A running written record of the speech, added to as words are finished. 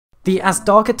The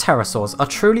Azhdarchid pterosaurs are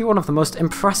truly one of the most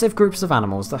impressive groups of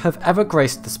animals that have ever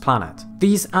graced this planet.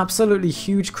 These absolutely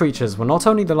huge creatures were not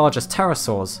only the largest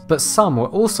pterosaurs, but some were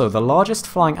also the largest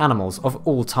flying animals of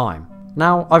all time.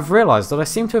 Now, I've realised that I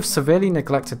seem to have severely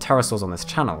neglected pterosaurs on this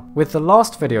channel, with the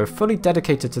last video fully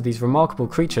dedicated to these remarkable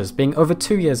creatures being over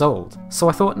 2 years old, so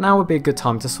I thought now would be a good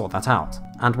time to sort that out.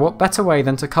 And what better way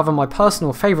than to cover my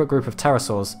personal favourite group of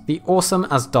pterosaurs, the awesome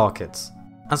Azhdarchids.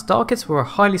 Azhdarchids were a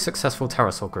highly successful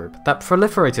pterosaur group that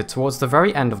proliferated towards the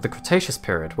very end of the Cretaceous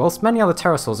period, whilst many other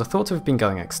pterosaurs are thought to have been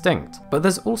going extinct, but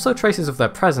there's also traces of their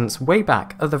presence way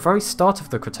back at the very start of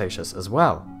the Cretaceous as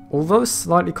well. Although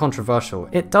slightly controversial,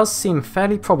 it does seem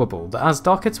fairly probable that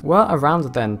Azhdarchids were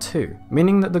around then too,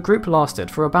 meaning that the group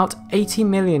lasted for about 80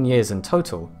 million years in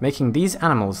total, making these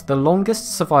animals the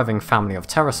longest surviving family of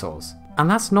pterosaurs. And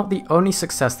that's not the only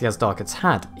success the Azhdarchids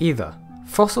had either.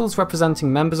 Fossils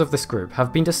representing members of this group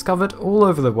have been discovered all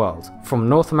over the world, from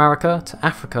North America to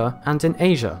Africa and in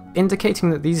Asia, indicating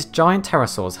that these giant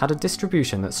pterosaurs had a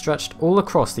distribution that stretched all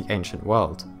across the ancient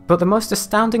world. But the most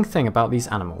astounding thing about these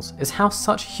animals is how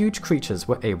such huge creatures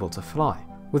were able to fly.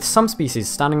 With some species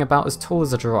standing about as tall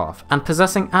as a giraffe and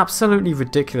possessing absolutely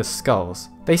ridiculous skulls,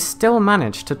 they still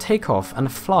managed to take off and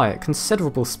fly at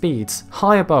considerable speeds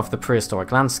high above the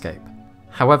prehistoric landscape.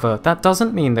 However, that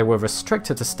doesn't mean they were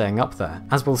restricted to staying up there,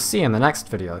 as we'll see in the next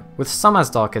video, with some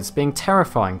Azhdarchids being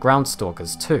terrifying ground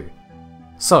stalkers too.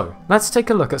 So, let's take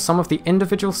a look at some of the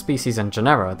individual species and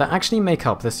genera that actually make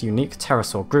up this unique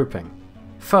pterosaur grouping.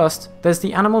 First, there's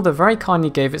the animal that very kindly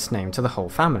gave its name to the whole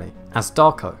family,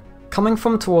 Azhdarcho. Coming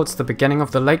from towards the beginning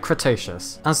of the late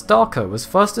Cretaceous, Azhdarcho was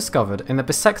first discovered in the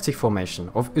Bisekti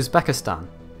Formation of Uzbekistan.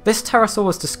 This pterosaur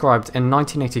was described in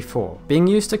 1984, being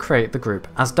used to create the group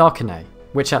Azhdarchinae,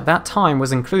 which at that time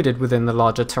was included within the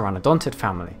larger pteranodonted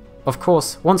family. Of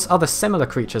course, once other similar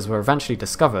creatures were eventually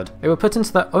discovered, they were put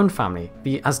into their own family,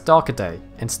 the Azhdarchidae,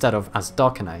 instead of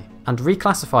Azhdarchinae, and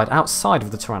reclassified outside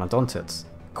of the pteranodontids.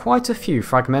 Quite a few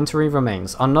fragmentary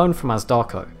remains are known from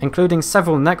Azhdarcho, including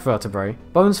several neck vertebrae,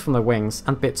 bones from the wings,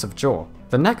 and bits of jaw.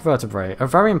 The neck vertebrae are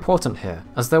very important here,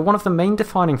 as they're one of the main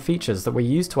defining features that we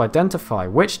use to identify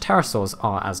which pterosaurs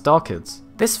are Azhdarchids.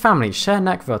 This family share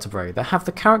neck vertebrae that have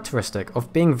the characteristic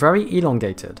of being very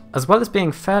elongated, as well as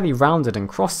being fairly rounded in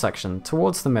cross-section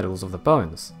towards the middles of the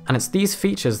bones, and it's these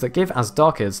features that give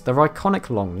Azhdarchids their iconic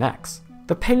long necks.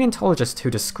 The paleontologist who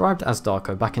described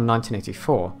Azhdarcho back in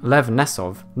 1984, Lev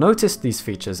Nesov, noticed these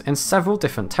features in several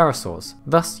different pterosaurs,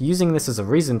 thus using this as a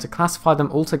reason to classify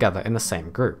them all together in the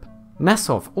same group.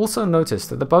 Nesov also noticed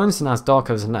that the bones in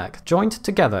Azhdarcho's neck joined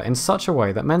together in such a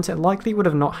way that meant it likely would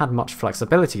have not had much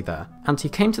flexibility there, and he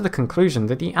came to the conclusion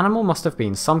that the animal must have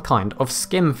been some kind of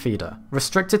skim feeder,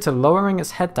 restricted to lowering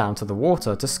its head down to the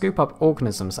water to scoop up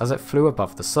organisms as it flew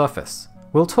above the surface.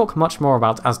 We'll talk much more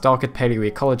about Azhdarchid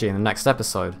paleoecology in the next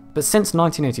episode, but since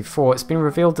 1984 it's been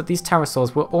revealed that these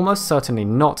pterosaurs were almost certainly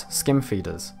not skim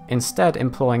feeders, instead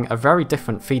employing a very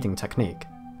different feeding technique.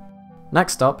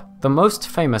 Next up, the most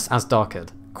famous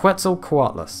Azhdarchid,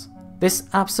 Quetzalcoatlus. This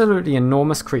absolutely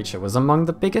enormous creature was among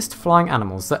the biggest flying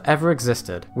animals that ever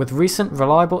existed, with recent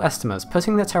reliable estimates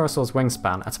putting the pterosaur's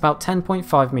wingspan at about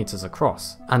 10.5 meters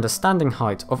across, and a standing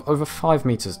height of over 5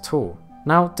 meters tall.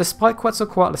 Now, despite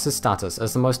Quetzalcoatlus' status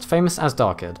as the most famous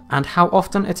Azhdarchid, and how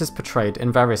often it is portrayed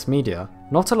in various media,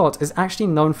 not a lot is actually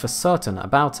known for certain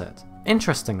about it.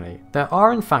 Interestingly, there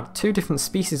are in fact two different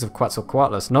species of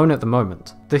Quetzalcoatlus known at the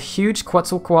moment, the huge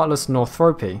Quetzalcoatlus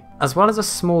northropi, as well as a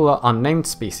smaller unnamed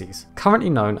species, currently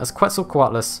known as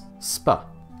Quetzalcoatlus sp.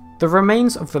 The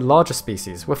remains of the larger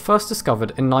species were first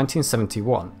discovered in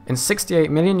 1971 in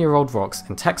 68-million-year-old rocks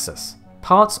in Texas.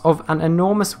 Parts of an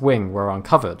enormous wing were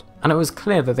uncovered, and it was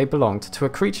clear that they belonged to a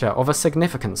creature of a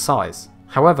significant size.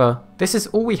 However, this is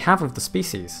all we have of the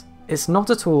species. It's not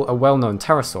at all a well-known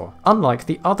pterosaur, unlike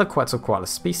the other Quetzalcoatlus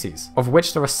species, of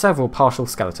which there are several partial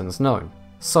skeletons known.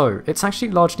 So, it's actually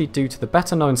largely due to the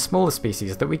better-known smaller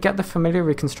species that we get the familiar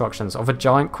reconstructions of a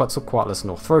giant Quetzalcoatlus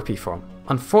northropi from.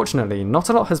 Unfortunately, not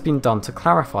a lot has been done to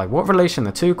clarify what relation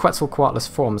the two Quetzalcoatlus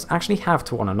forms actually have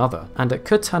to one another, and it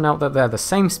could turn out that they're the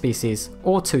same species,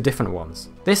 or two different ones.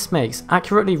 This makes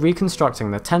accurately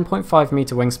reconstructing the 10.5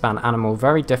 meter wingspan animal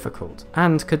very difficult,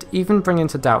 and could even bring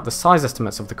into doubt the size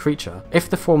estimates of the creature, if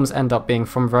the forms end up being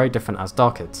from very different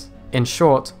Azhdarchids. In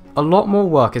short, a lot more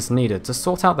work is needed to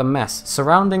sort out the mess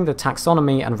surrounding the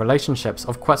taxonomy and relationships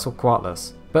of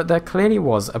Quetzalcoatlus, but there clearly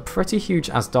was a pretty huge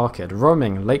Azhdarchid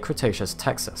roaming late Cretaceous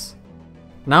Texas.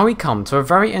 Now we come to a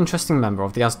very interesting member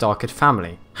of the Azhdarchid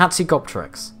family,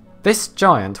 Hatzegopteryx. This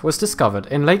giant was discovered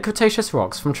in late Cretaceous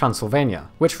rocks from Transylvania,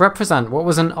 which represent what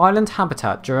was an island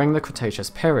habitat during the Cretaceous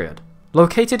period.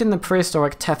 Located in the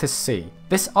prehistoric Tethys Sea,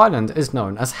 this island is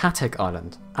known as Hateg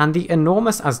Island, and the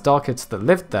enormous Azhdarchids that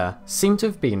lived there seem to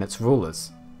have been its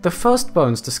rulers. The first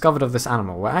bones discovered of this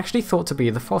animal were actually thought to be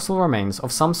the fossil remains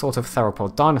of some sort of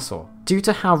theropod dinosaur, due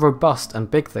to how robust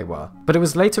and big they were, but it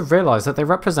was later realised that they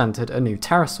represented a new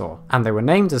pterosaur, and they were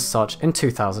named as such in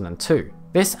 2002.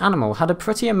 This animal had a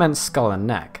pretty immense skull and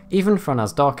neck, even for an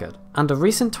Azhdarchid, and a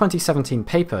recent 2017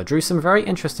 paper drew some very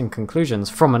interesting conclusions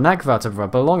from a neck vertebra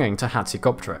belonging to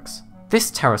Hatzegopteryx.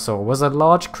 This pterosaur was a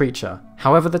large creature,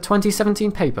 however the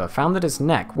 2017 paper found that its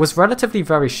neck was relatively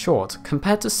very short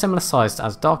compared to similar sized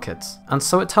Azhdarchids, and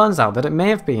so it turns out that it may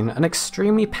have been an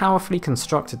extremely powerfully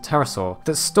constructed pterosaur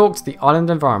that stalked the island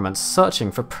environment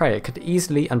searching for prey it could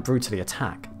easily and brutally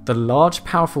attack. The large,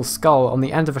 powerful skull on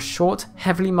the end of a short,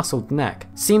 heavily muscled neck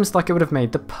seems like it would have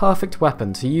made the perfect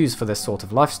weapon to use for this sort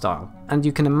of lifestyle, and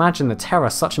you can imagine the terror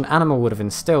such an animal would have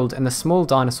instilled in the small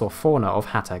dinosaur fauna of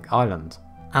Hateg Island.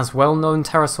 As well-known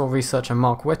pterosaur researcher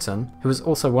Mark Witton, who is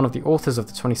also one of the authors of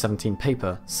the 2017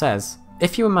 paper, says,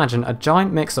 "If you imagine a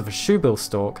giant mix of a shoebill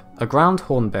stork, a ground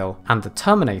hornbill, and the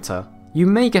Terminator, you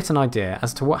may get an idea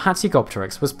as to what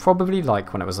Hatzegopteryx was probably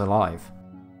like when it was alive."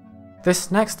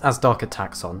 This next Azhdarchid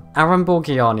taxon,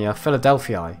 Aramborgiania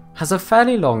philadelphii, has a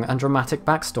fairly long and dramatic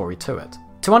backstory to it.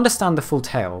 To understand the full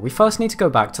tale, we first need to go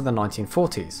back to the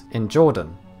 1940s, in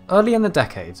Jordan. Early in the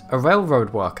decade, a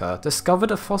railroad worker discovered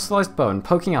a fossilised bone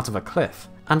poking out of a cliff,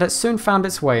 and it soon found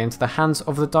its way into the hands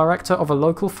of the director of a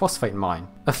local phosphate mine.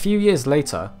 A few years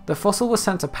later, the fossil was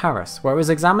sent to Paris, where it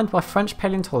was examined by French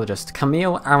paleontologist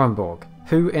Camille Aramborg,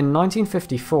 who in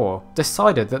 1954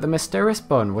 decided that the mysterious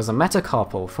bone was a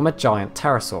metacarpal from a giant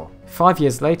pterosaur. 5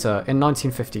 years later, in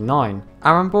 1959,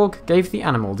 Aramborg gave the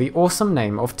animal the awesome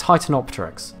name of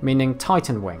Titanopteryx, meaning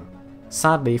titan wing.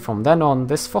 Sadly, from then on,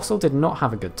 this fossil did not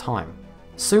have a good time.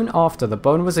 Soon after the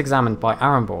bone was examined by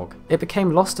Aramborg, it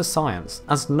became lost to science,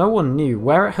 as no one knew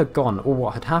where it had gone or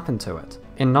what had happened to it.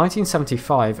 In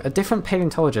 1975, a different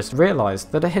paleontologist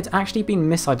realised that it had actually been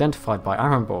misidentified by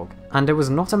Aramborg, and it was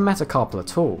not a metacarpal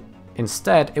at all.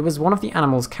 Instead, it was one of the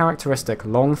animal's characteristic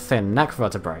long, thin neck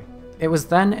vertebrae. It was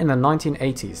then in the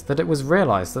 1980s that it was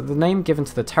realised that the name given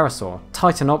to the pterosaur,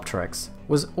 Titanopteryx,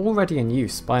 was already in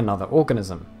use by another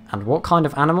organism. And what kind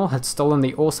of animal had stolen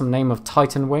the awesome name of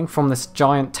Titan Wing from this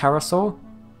giant pterosaur?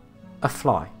 A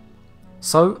fly.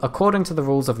 So, according to the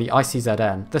rules of the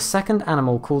ICZN, the second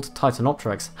animal called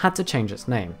Titanopteryx had to change its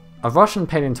name. A Russian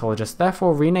paleontologist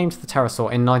therefore renamed the pterosaur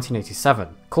in 1987,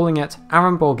 calling it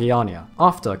Aramborgiania,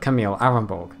 after Camille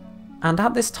Aramborg. And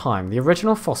at this time, the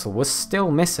original fossil was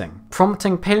still missing,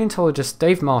 prompting paleontologists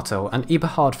Dave Martel and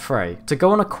Eberhard Frey to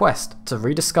go on a quest to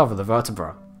rediscover the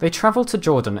vertebra. They travelled to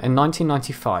Jordan in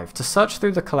 1995 to search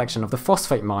through the collection of the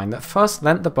phosphate mine that first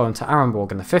lent the bone to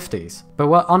Aramborg in the 50s, but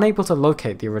were unable to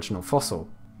locate the original fossil.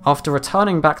 After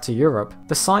returning back to Europe,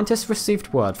 the scientists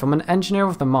received word from an engineer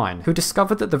of the mine who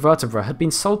discovered that the vertebra had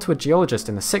been sold to a geologist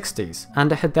in the 60s,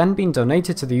 and it had then been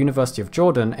donated to the University of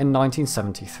Jordan in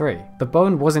 1973. The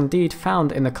bone was indeed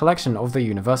found in the collection of the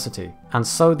university, and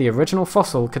so the original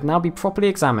fossil could now be properly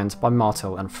examined by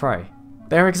Martel and Frey.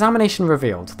 Their examination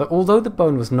revealed that although the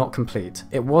bone was not complete,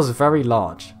 it was very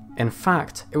large. In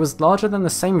fact, it was larger than the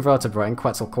same vertebra in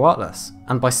Quetzalcoatlus,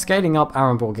 and by scaling up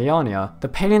Aramborgiania, the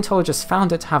paleontologists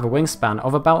found it to have a wingspan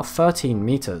of about 13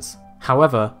 meters.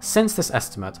 However, since this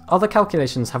estimate, other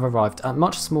calculations have arrived at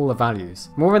much smaller values,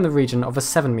 more in the region of a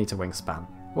 7-meter wingspan.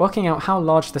 Working out how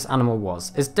large this animal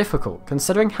was is difficult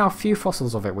considering how few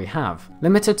fossils of it we have,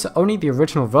 limited to only the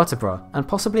original vertebra and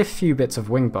possibly a few bits of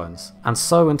wing bones, and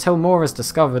so until more is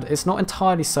discovered it's not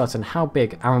entirely certain how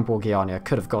big Aramborgiania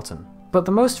could have gotten. But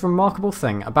the most remarkable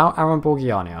thing about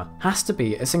Aramborgiania has to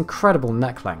be its incredible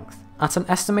neck length. At an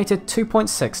estimated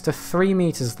 2.6 to 3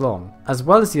 meters long, as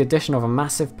well as the addition of a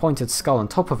massive pointed skull on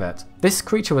top of it, this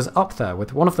creature was up there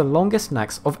with one of the longest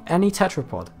necks of any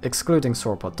tetrapod, excluding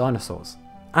sauropod dinosaurs.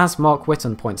 As Mark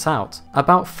Witton points out,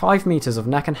 about 5 meters of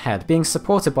neck and head being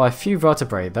supported by a few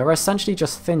vertebrae that are essentially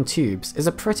just thin tubes is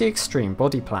a pretty extreme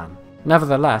body plan.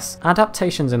 Nevertheless,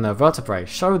 adaptations in their vertebrae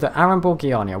show that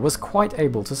Aramborgiania was quite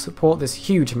able to support this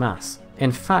huge mass.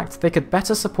 In fact, they could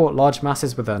better support large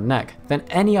masses with their neck than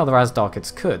any other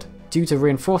Azhdarchids could, due to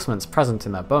reinforcements present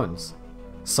in their bones.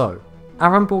 So,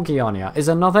 Aramborgiania is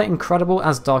another incredible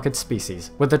Azhdarchid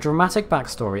species with a dramatic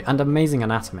backstory and amazing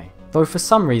anatomy, though for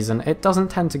some reason it doesn't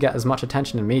tend to get as much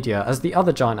attention in media as the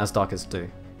other giant Azhdarchids do.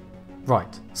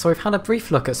 Right, so we've had a brief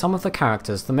look at some of the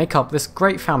characters that make up this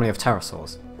great family of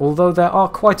pterosaurs, although there are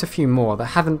quite a few more that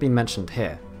haven't been mentioned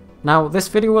here. Now, this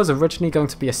video was originally going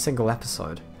to be a single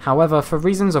episode, however for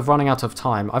reasons of running out of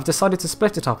time I've decided to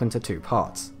split it up into 2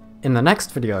 parts. In the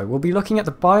next video, we'll be looking at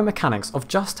the biomechanics of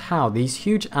just how these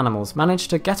huge animals managed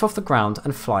to get off the ground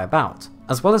and fly about,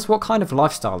 as well as what kind of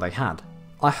lifestyle they had.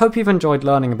 I hope you've enjoyed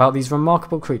learning about these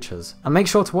remarkable creatures, and make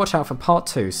sure to watch out for part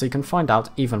 2 so you can find out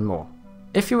even more.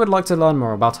 If you would like to learn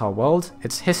more about our world,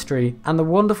 its history, and the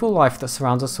wonderful life that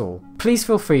surrounds us all, please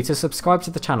feel free to subscribe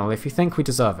to the channel if you think we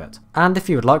deserve it, and if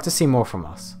you would like to see more from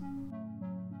us.